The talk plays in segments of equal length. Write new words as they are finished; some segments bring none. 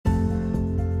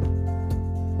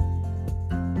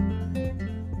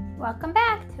Welcome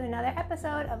back to another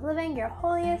episode of Living Your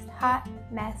Holiest Hot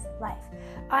Mess Life.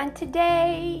 On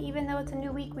today, even though it's a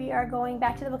new week, we are going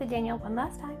back to the book of Daniel one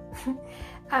last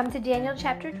time. To Daniel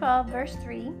chapter 12, verse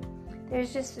 3.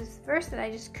 There's just this verse that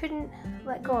I just couldn't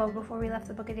let go of before we left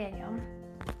the book of Daniel.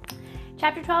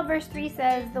 Chapter 12, verse 3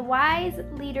 says, "The wise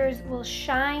leaders will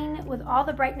shine with all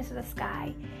the brightness of the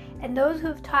sky, and those who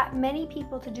have taught many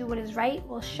people to do what is right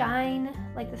will shine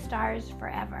like the stars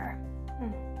forever."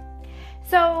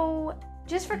 So,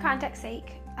 just for context's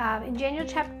sake, in Daniel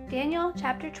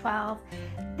chapter 12,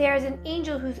 there's an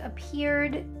angel who's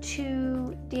appeared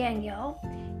to Daniel,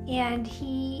 and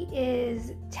he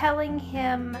is telling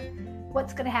him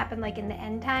what's going to happen like in the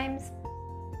end times.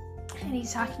 And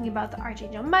he's talking about the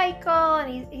Archangel Michael,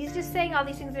 and he's just saying all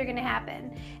these things that are going to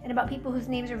happen, and about people whose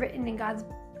names are written in God's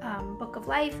book of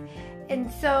life.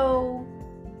 And so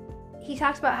he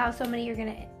talks about how so many are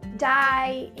going to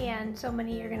die and so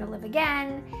many are going to live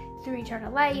again through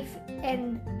eternal life.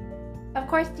 And of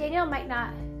course, Daniel might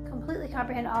not completely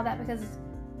comprehend all that because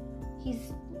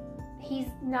he's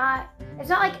not, it's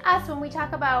not like us when we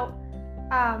talk about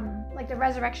like the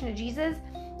resurrection of Jesus.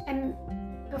 And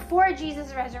before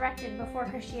Jesus resurrected, before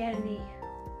Christianity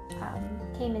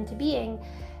came into being,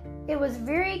 it was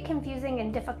very confusing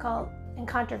and difficult and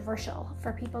controversial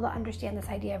for people to understand this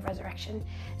idea of resurrection.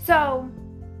 So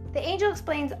the angel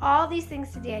explains all these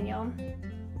things to Daniel,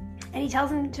 and he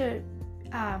tells him to,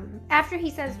 after he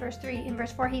says verse 3, in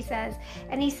verse 4 he says,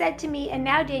 "And he said to me, and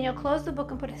now Daniel, close the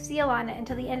book and put a seal on it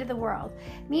until the end of the world.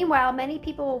 Meanwhile, many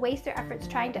people will waste their efforts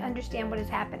trying to understand what is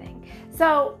happening."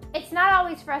 So it's not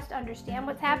always for us to understand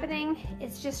what's happening.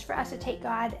 It's just for us to take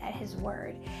God at his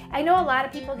word. I know a lot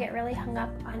of people get really hung up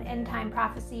on end time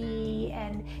prophecy,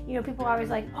 and people are always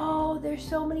like, "Oh, there's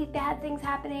so many bad things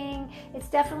happening. It's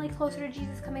definitely closer to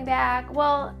Jesus coming back."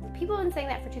 Well, people have been saying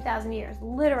that for 2,000 years,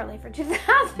 literally for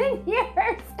 2,000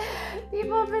 years.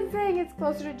 People have been saying it's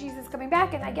closer to Jesus coming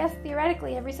back, and I guess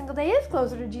theoretically every single day is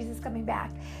closer to Jesus coming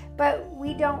back. But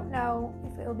we don't know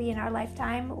if it will be in our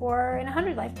lifetime or in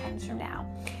 100 lifetimes from now.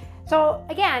 So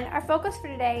again, our focus for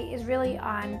today is really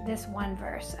on this one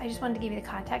verse. I just wanted to give you the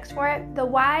context for it. "The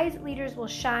wise leaders will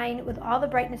shine with all the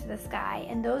brightness of the sky,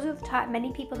 and those who have taught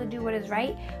many people to do what is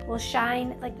right will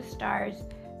shine like the stars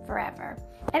forever."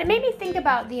 And it made me think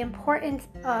about the importance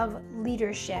of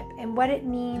leadership and what it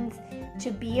means to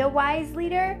be a wise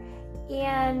leader.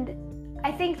 And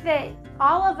I think that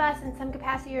all of us in some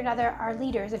capacity or another are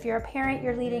leaders. If you're a parent,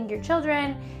 you're leading your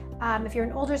children. If you're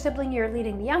an older sibling, you're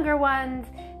leading the younger ones.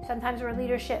 Sometimes we're in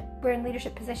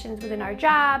leadership positions within our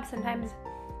job. Sometimes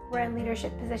we're in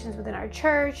leadership positions within our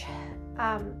church.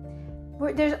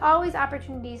 There's always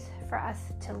opportunities for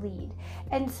us to lead.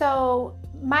 And so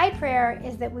my prayer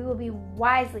is that we will be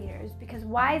wise leaders, because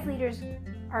wise leaders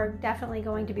are definitely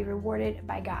going to be rewarded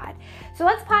by God. So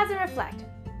let's pause and reflect.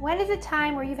 When is a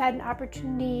time where you've had an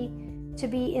opportunity to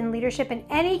be in leadership in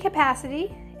any capacity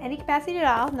at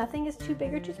all? Nothing is too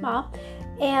big or too small.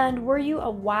 And were you a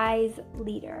wise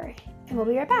leader? And we'll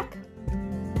be right back.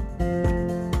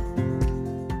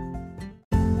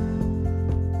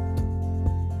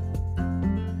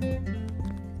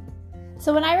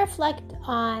 So when I reflect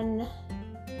on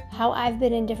how I've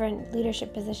been in different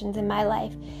leadership positions in my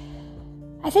life,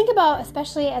 I think about,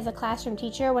 especially as a classroom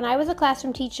teacher, when I was a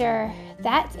classroom teacher,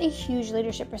 that's a huge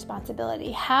leadership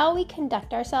responsibility. How we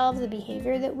conduct ourselves, the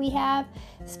behavior that we have,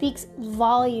 speaks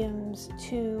volumes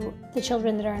to the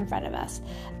children that are in front of us.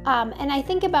 And I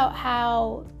think about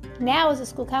how now as a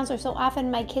school counselor, so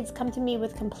often my kids come to me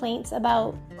with complaints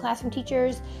about classroom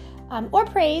teachers, or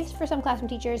praise for some classroom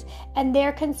teachers, and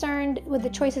they're concerned with the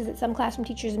choices that some classroom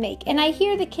teachers make. And I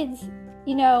hear the kids,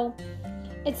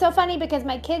 it's so funny because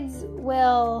my kids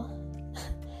they'll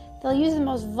use the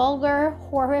most vulgar,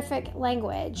 horrific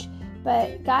language,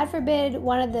 but God forbid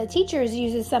one of the teachers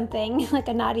uses something like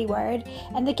a naughty word,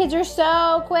 and the kids are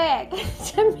so quick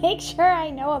to make sure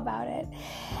I know about it.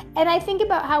 And I think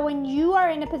about how when you are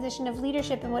in a position of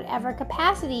leadership in whatever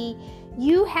capacity,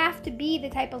 you have to be the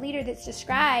type of leader that's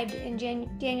described in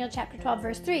Daniel chapter 12,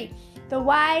 verse 3. "The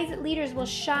wise leaders will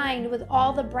shine with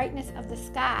all the brightness of the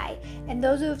sky, and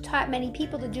those who have taught many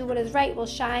people to do what is right will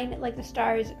shine like the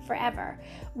stars forever."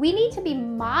 We need to be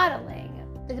modeling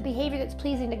the behavior that's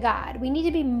pleasing to God. We need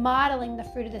to be modeling the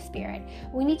fruit of the Spirit.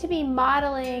 We need to be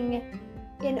modeling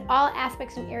in all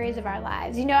aspects and areas of our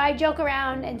lives. I joke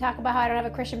around and talk about how I don't have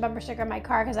a Christian bumper sticker on my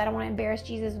car because I don't want to embarrass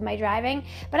Jesus with my driving.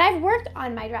 But I've worked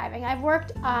on my driving. I've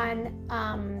worked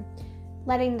on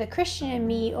letting the Christian in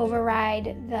me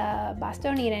override the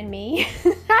Bostonian in me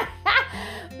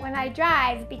when I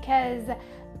drive, because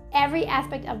every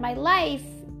aspect of my life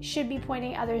should be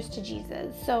pointing others to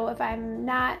Jesus. So if I'm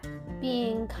not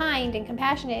being kind and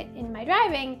compassionate in my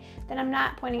driving, then I'm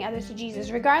not pointing others to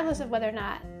Jesus, regardless of whether or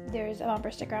not there's a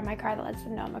bumper sticker on my car that lets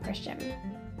them know I'm a Christian.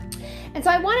 And so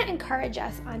I want to encourage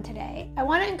us on today. I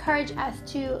want to encourage us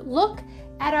to look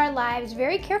at our lives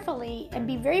very carefully and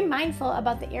be very mindful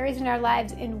about the areas in our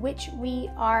lives in which we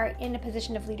are in a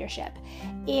position of leadership.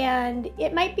 And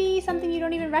it might be something you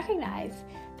don't even recognize,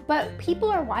 but people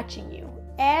are watching you.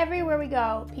 Everywhere we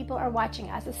go, people are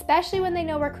watching us, especially when they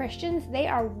know we're Christians. They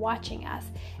are watching us,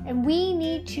 and we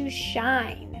need to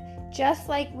shine just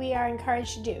like we are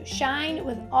encouraged to do. Shine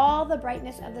with all the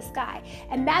brightness of the sky.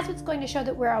 And that's what's going to show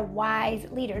that we're a wise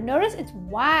leader. Notice it's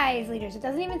wise leaders. It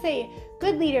doesn't even say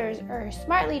good leaders or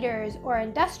smart leaders or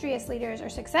industrious leaders or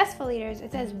successful leaders.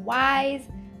 It says wise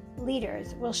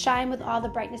leaders will shine with all the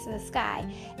brightness of the sky.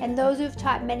 And those who have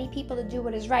taught many people to do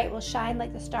what is right will shine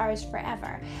like the stars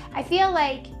forever. I feel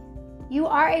like you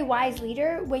are a wise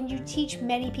leader when you teach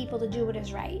many people to do what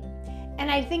is right. And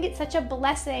I think it's such a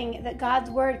blessing that God's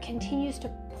word continues to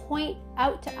point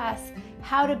out to us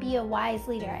how to be a wise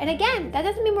leader. And again, that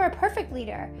doesn't mean we're a perfect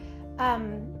leader.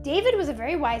 David was a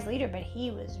very wise leader, but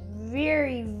he was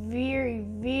very, very,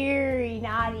 very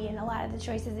naughty in a lot of the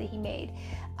choices that he made.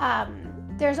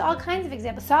 There's all kinds of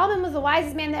examples. Solomon was the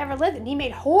wisest man that ever lived, and he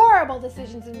made horrible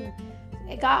decisions and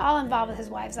it got all involved with his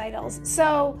wives' idols.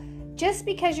 So just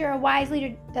because you're a wise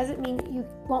leader doesn't mean you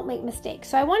won't make mistakes.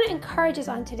 So I want to encourage us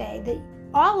on today that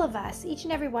all of us, each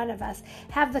and every one of us,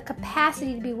 have the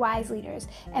capacity to be wise leaders.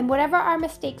 And whatever our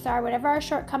mistakes are, whatever our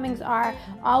shortcomings are,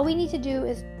 all we need to do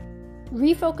is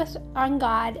refocus on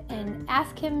God and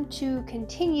ask Him to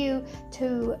continue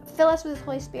to fill us with His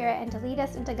Holy Spirit and to lead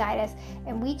us and to guide us.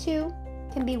 And we too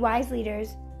can be wise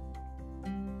leaders,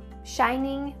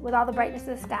 shining with all the brightness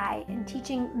of the sky and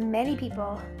teaching many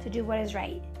people to do what is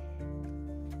right.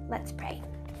 Let's pray.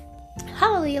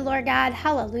 Hallelujah, Lord God.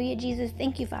 Hallelujah, Jesus.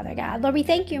 Thank you, Father God. Lord, we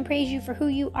thank you and praise you for who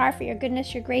you are, for your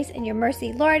goodness, your grace, and your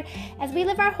mercy. Lord, as we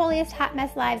live our holiest hot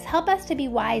mess lives, help us to be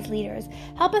wise leaders.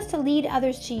 Help us to lead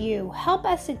others to you. Help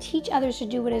us to teach others to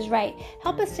do what is right.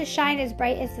 Help us to shine as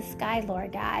bright as the sky,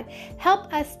 Lord God.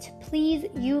 Help us to please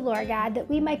you, Lord God, that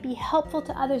we might be helpful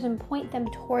to others and point them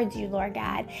towards you, Lord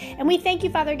God. And we thank you,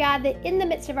 Father God, that in the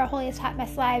midst of our holiest hot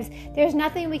mess lives, there's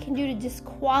nothing we can do to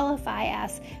disqualify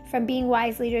us from being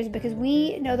wise leaders, because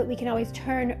we know that we can always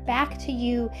turn back to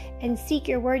you and seek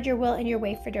your word, your will, and your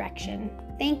way for direction.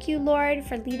 Thank you, Lord,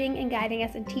 for leading and guiding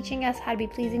us and teaching us how to be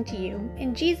pleasing to you.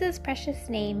 In Jesus' precious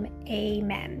name,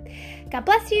 amen. God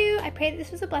bless you. I pray that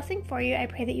this was a blessing for you. I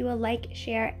pray that you will like,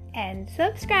 share, and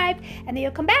subscribe, and that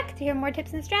you'll come back to hear more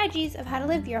tips and strategies of how to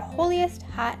live your holiest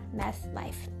hot mess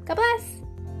life. God bless.